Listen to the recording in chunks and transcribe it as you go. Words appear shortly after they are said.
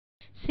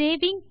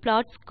Saving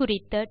plots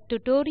குறித்த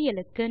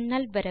டுடோரியலுக்கு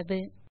நல்வரவு.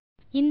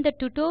 இந்த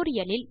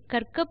டுடோரியலில்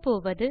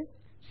கற்கப்போவது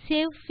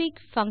savefig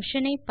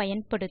பங்ஷன் ஐ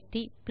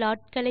பயன்படுத்தி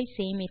ப்ளாட்களை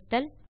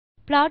சேமித்தல்,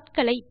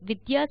 ப்ளாட்களை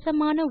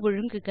வித்தியாசமான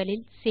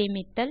ஒழுங்குகளில்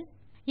சேமித்தல்.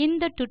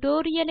 இந்த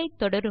டுடோரியலை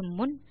தொடரும்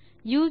முன்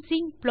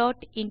யூசிங்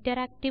ப்ளாட்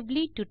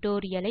இன்டராக்டிவ்லி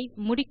டுடோரியலை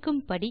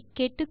முடிக்கும்படி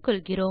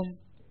கேட்டுக்கொள்கிறோம்.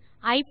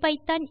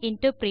 ஐபிதான்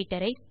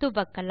இன்டர்பிரிட்டர் ஐ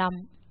துவக்கலாம்.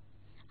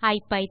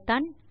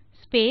 ஐபிதான்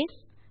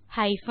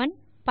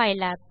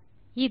 -pylab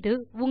இது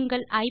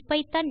உங்கள்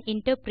ஐபிதான்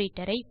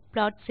இன்டர்பிரிட்டர் ஐ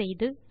ப்ளாட்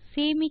செய்து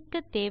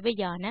சேமிக்க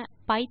தேவையான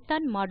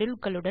பைத்தோன் மாடியூல்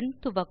களுடன்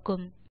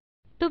துவக்கும்.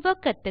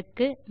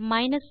 துவக்கத்துக்கு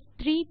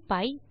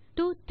 3பி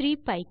to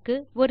 3பி க்கு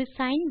ஒரு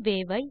சைன்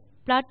வேவ் ஐ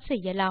ப்ளாட்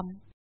செய்யலாம்.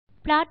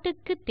 ப்ளாட்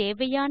க்கு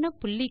தேவையான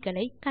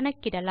புள்ளிகளை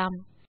கணக்கிடலாம்.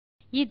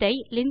 இதை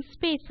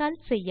linspace ஆல்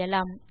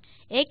செய்யலாம்.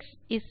 எக்ஸ்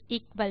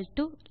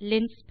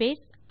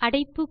linspace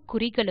அடைப்பு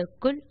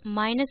குறிகளுக்குள்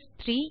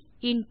 3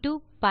 இன்டோ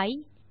பி,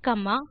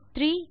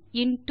 3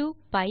 இன்டோ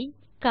பி,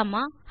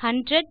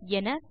 100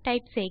 என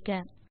டைப் செய்க.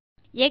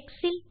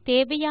 எக்ஸ் இல்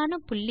தேவையான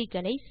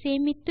புள்ளிகளை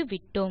சேமித்து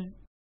விட்டோம்.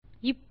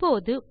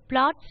 இப்போது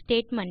ப்ளாட்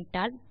ஸ்டேட்மெண்ட்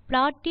ஆல்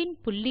ப்ளாட் இன்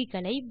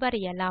புள்ளிகளை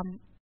வரையலாம்.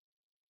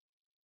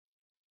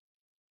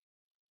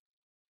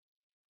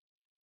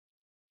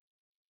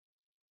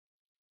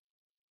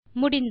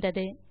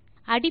 முடிந்தது.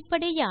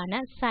 அடிப்படையான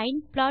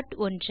சைன் ப்ளாட்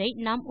ஒன்றை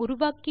நாம்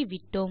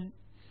உருவாக்கிவிட்டோம்.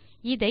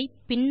 இதை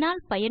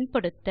பின்னால்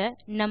பயன்படுத்த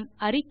நம்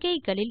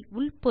அறிக்கைகளில்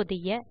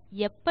உள்பொதிய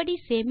எப்படி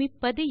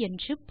சேமிப்பது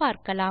என்று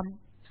பார்க்கலாம்.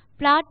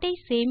 ப்ளாட் ஐ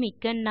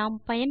சேமிக்க நாம்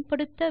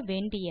பயன்படுத்த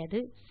வேண்டியது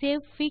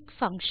savefig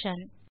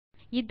பங்ஷன்.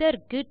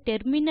 இதற்கு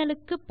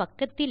டெர்மினலுக்கு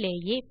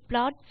பக்கத்திலேயே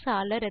ப்ளாட்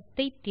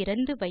சாளரத்தை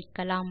திறந்து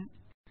வைக்கலாம்.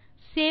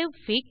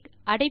 savefig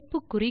அடைப்பு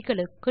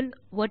குறிகளுக்குள்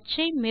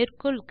ஒற்றை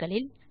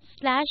மேற்கோள்களில்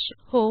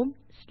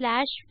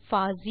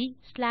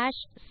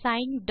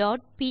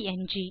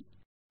 /home/fossee/sine.png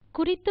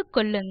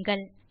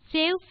குறித்துக்கொள்ளுங்கள்,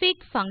 savefig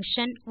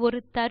பங்ஷன் ஒரு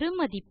தரு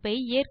மதிப்பை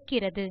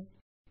ஏற்கிறது.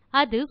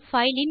 அது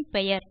பைல் இன்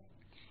பெயர்.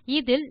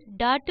 இதில்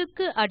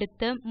க்கு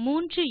அடுத்த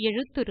 3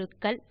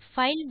 எழுத்துருக்கள்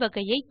பைல்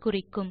வகையை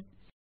குறிக்கும்.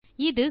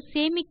 இது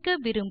சேமிக்க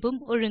விரும்பும்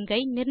ஒழுங்கை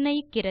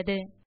நிர்ணயிக்கிறது.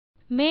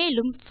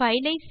 மேலும்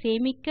பைல் ஐ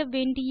சேமிக்க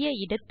வேண்டிய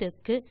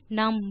இடத்துக்கு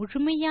நாம்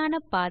முழுமையான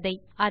பாதை,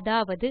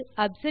 அதாவது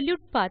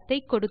அப்சொல்யூட் பத் ஐ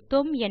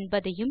கொடுத்தோம்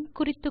என்பதையும்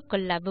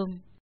குறித்துக்கொள்ளவும்.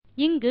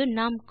 இங்கு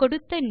நாம்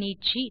கொடுத்த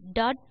நீட்சி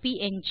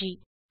png,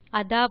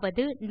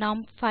 அதாவது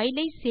நாம் பைல்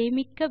ஐ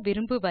சேமிக்க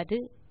விரும்புவது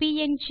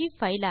png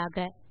பைல் ஆக.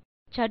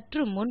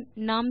 சற்று முன்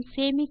நாம்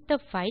சேமித்த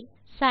பைல்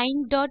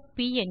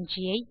sine.png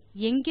ஐ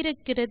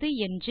எங்கிருக்கிறது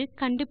என்று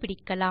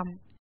கண்டுபிடிக்கலாம்.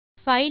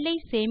 பைல் ஐ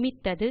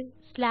சேமித்தது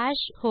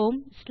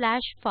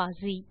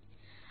 /home/fossee.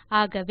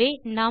 ஆகவே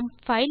நாம்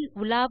பைல்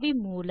உலாவி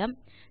மூலம்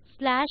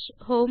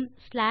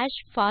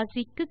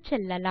 /home/fossee க்கு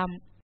செல்லலாம்.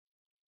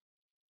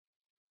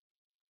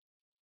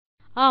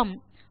 ஆம்,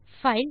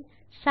 பைல்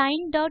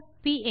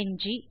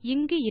sine.png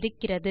இங்கு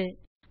இருக்கிறது.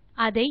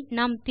 அதை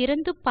நாம்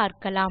திறந்து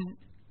பார்க்கலாம்.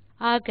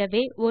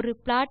 ஆகவே ஒரு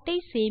ப்ளாட் ஐ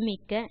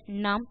சேமிக்க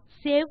நாம்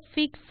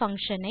savefig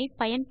பங்ஷன் ஐ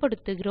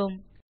பயன்படுத்துகிறோம்.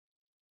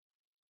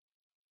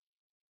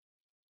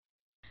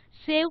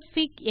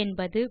 savefig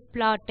என்பது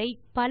ப்ளாட் ஐ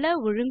பல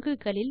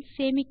ஒழுங்குகளில்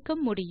சேமிக்க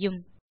முடியும்.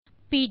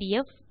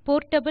 பிடிஎஃப்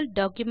போர்ட்டபிள்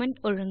டாக்குமென்ட்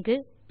ஒழுங்கு,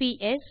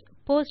 PS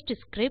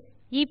PostScript,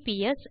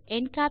 EPS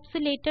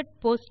encapsulated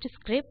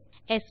PostScript,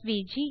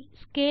 SVG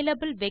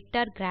scalable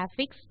vector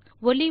graphics,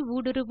 ஒளி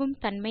ஊடுருவும்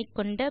தன்மை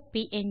கொண்ட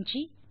png,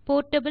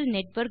 போர்ட்டபிள்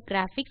நெட்வொர்க்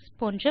கிராபிக்ஸ்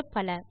போன்ற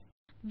பல.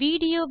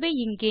 வீடியோவை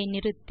இங்கே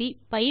நிறுத்தி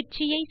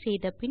பயிற்சியை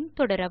செய்த பின்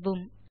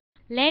தொடரவும்.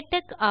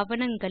 லேடக்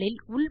ஆவணங்களில்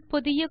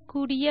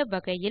உள்பொதியக்கூடிய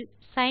வகையில்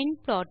சைன்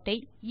ப்ளாட் ஐ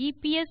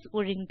எப்ஸ்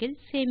ஒழுங்கில்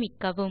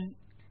சேமிக்கவும்.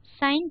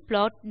 சைன்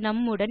ப்ளாட்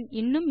நம்முடன்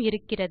இன்னும்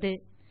இருக்கிறது.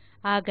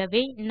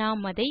 ஆகவே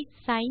நாம் அதை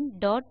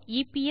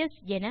sine.eps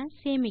என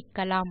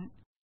சேமிக்கலாம்.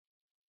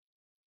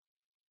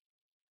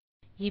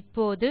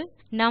 இப்போது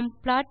நாம்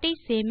ப்ளாட் ஐ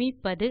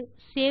சேமிப்பது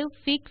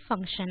savefig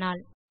பங்ஷன்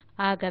ஆல்.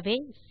 ஆகவே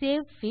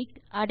savefig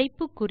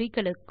அடைப்பு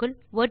குறிகளுக்குள்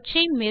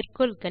ஒற்றை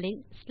மேற்கோள்களில்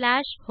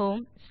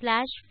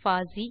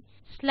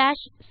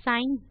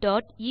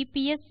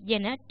 /home/fossee/sine.eps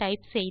என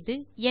டைப் செய்து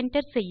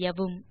enter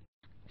செய்யவும்.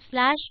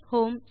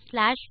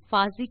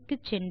 /home/fossee க்கு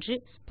சென்று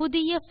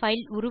புதிய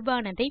பைல்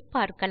உருவானதை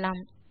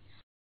பார்க்கலாம்.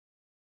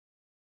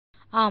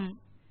 ஆம்,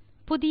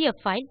 புதிய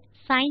பைல்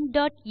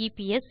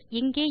sine.eps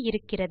இங்கே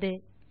இருக்கிறது.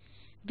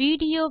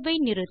 வீடியோவை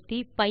நிறுத்தி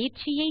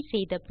பயிற்சியை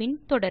செய்த பின்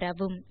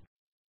தொடரவும்.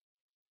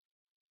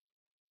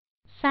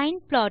 சைன்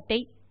ப்ளாட் ஐ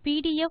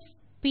பிடிஎஃப்,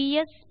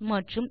 பிஎஸ்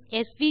மற்றும்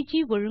எஸ்விஜி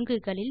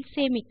ஒழுங்குகளில்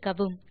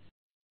சேமிக்கவும்.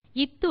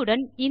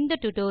 இத்துடன் இந்த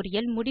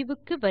டுடோரியல்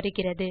முடிவுக்கு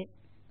வருகிறது.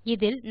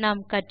 இதில்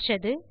நாம்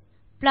கற்றது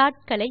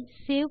ப்ளாட்களை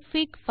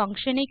savefig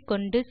பங்ஷன் ஐ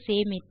கொண்டு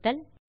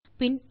சேமித்தல்,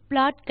 பின்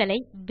ப்ளாட்களை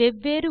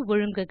வெவ்வேறு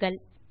ஒழுங்குகள்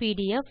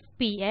PDF,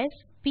 PS,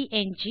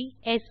 png,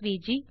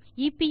 SVG,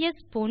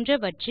 EPS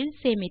போன்றவற்றில்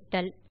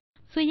சேமித்தல்.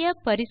 சுய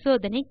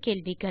பரிசோதனை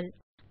கேள்விகள்.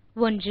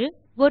 1.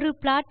 ஒரு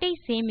ப்ளாட் ஐ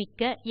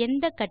சேமிக்க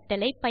எந்த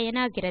கட்டளை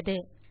பயனாகிறது?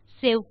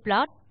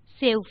 saveplot,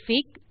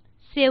 savefig,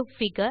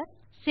 savefigure,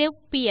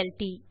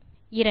 saveplt.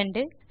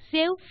 2.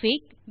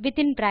 savefig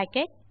within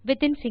bracket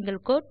within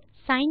single quote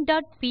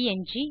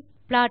sine.png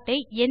plot ஐ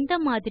எந்த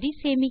மாதிரி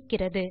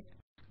சேமிக்கிறது?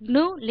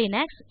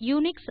 GNU/Linux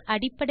யூனிக்ஸ்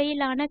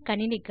அடிப்படையிலான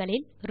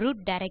கணினிகளில்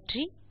ரூட்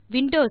டைரக்டரி,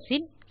 விண்டோஸ்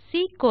இல்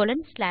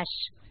C:\\.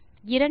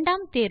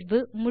 இரண்டாம் தேர்வு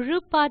முழு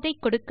பாதை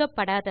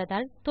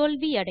கொடுக்கப்படாததால்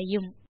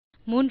தோல்வியடையும்.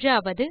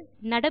 மூன்றாவது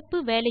நடப்பு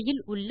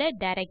வேலையில் உள்ள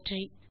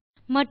டைரக்டரி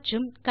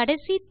மற்றும்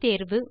கடைசி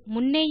தேர்வு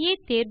முன்னேயே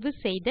தேர்வு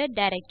செய்த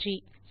டைரக்டரி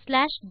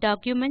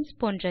 /documents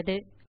போன்றது.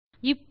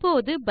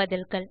 இப்போது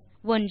பதில்கள்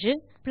 1.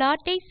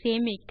 ப்ளாட் ஐ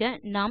சேமிக்க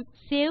நாம்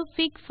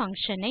savefig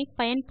பங்ஷன் ஐ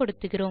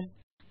பயன்படுத்துகிறோம்.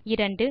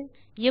 2.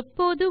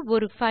 எப்போது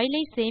ஒரு பைல்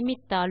ஐ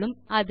சேமித்தாலும்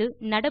அது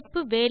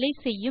நடப்பு வேலை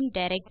செய்யும்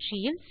டைரக்டரி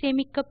இல்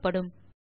சேமிக்கப்படும்.